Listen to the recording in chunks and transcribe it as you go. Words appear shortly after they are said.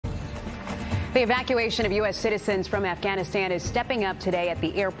The evacuation of U.S. citizens from Afghanistan is stepping up today at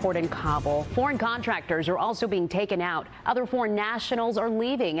the airport in Kabul. Foreign contractors are also being taken out. Other foreign nationals are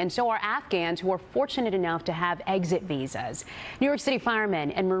leaving, and so are Afghans who are fortunate enough to have exit visas. New York City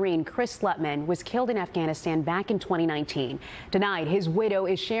fireman and Marine Chris Slutman was killed in Afghanistan back in 2019. Tonight, his widow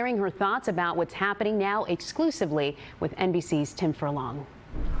is sharing her thoughts about what's happening now exclusively with NBC's Tim Furlong.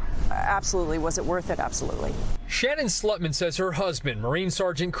 Absolutely. Was it worth it? Absolutely. Shannon Slutman says her husband, Marine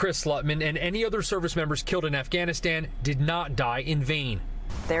Sergeant Chris Slutman, and any other service members killed in Afghanistan did not die in vain.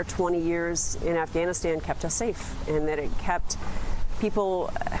 Their 20 years in Afghanistan kept us safe, and that it kept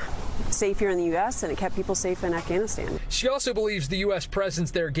people safe here in the U.S. and it kept people safe in Afghanistan. She also believes the U.S.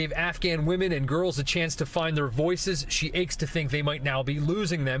 presence there gave Afghan women and girls a chance to find their voices. She aches to think they might now be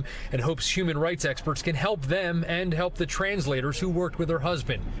losing them and hopes human rights experts can help them and help the translators who worked with her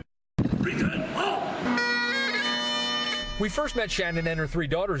husband. We first met Shannon and her 3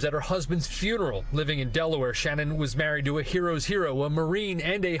 daughters at her husband's funeral. Living in Delaware, Shannon was married to a hero's hero, a Marine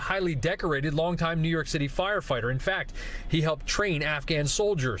and a highly decorated longtime New York City firefighter. In fact, he helped train Afghan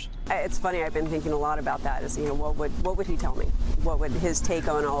soldiers. It's funny, I've been thinking a lot about that. What would he tell me? What would his take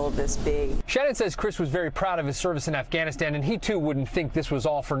on all of this be? Shannon says Chris was very proud of his service in Afghanistan, and he too wouldn't think this was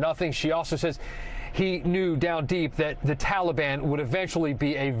all for nothing. She also says he knew down deep that the Taliban would eventually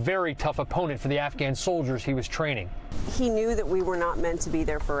be a very tough opponent for the Afghan soldiers he was training. He knew that we were not meant to be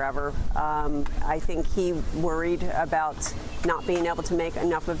there forever. I think he worried about not being able to make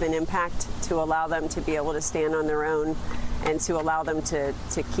enough of an impact to allow them to be able to stand on their own and to allow them to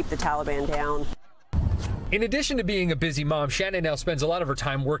keep the Taliban down. In addition to being a busy mom, Shannon now spends a lot of her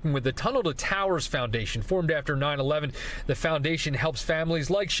time working with the Tunnel to Towers Foundation. Formed after 9/11, the foundation helps families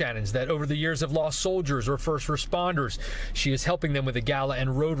like Shannon's that over the years have lost soldiers or first responders. She is helping them with a gala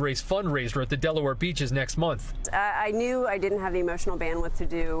and road race fundraiser at the Delaware beaches next month. I knew I didn't have the emotional bandwidth to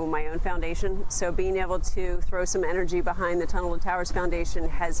do my own foundation, so being able to throw some energy behind the Tunnel to Towers Foundation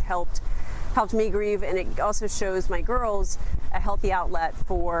has helped me grieve, and it also shows my girls a healthy outlet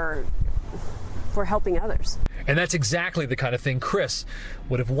for helping others. And that's exactly the kind of thing Chris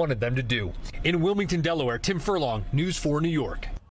would have wanted them to do. In Wilmington, Delaware, Tim Furlong, News 4 New York.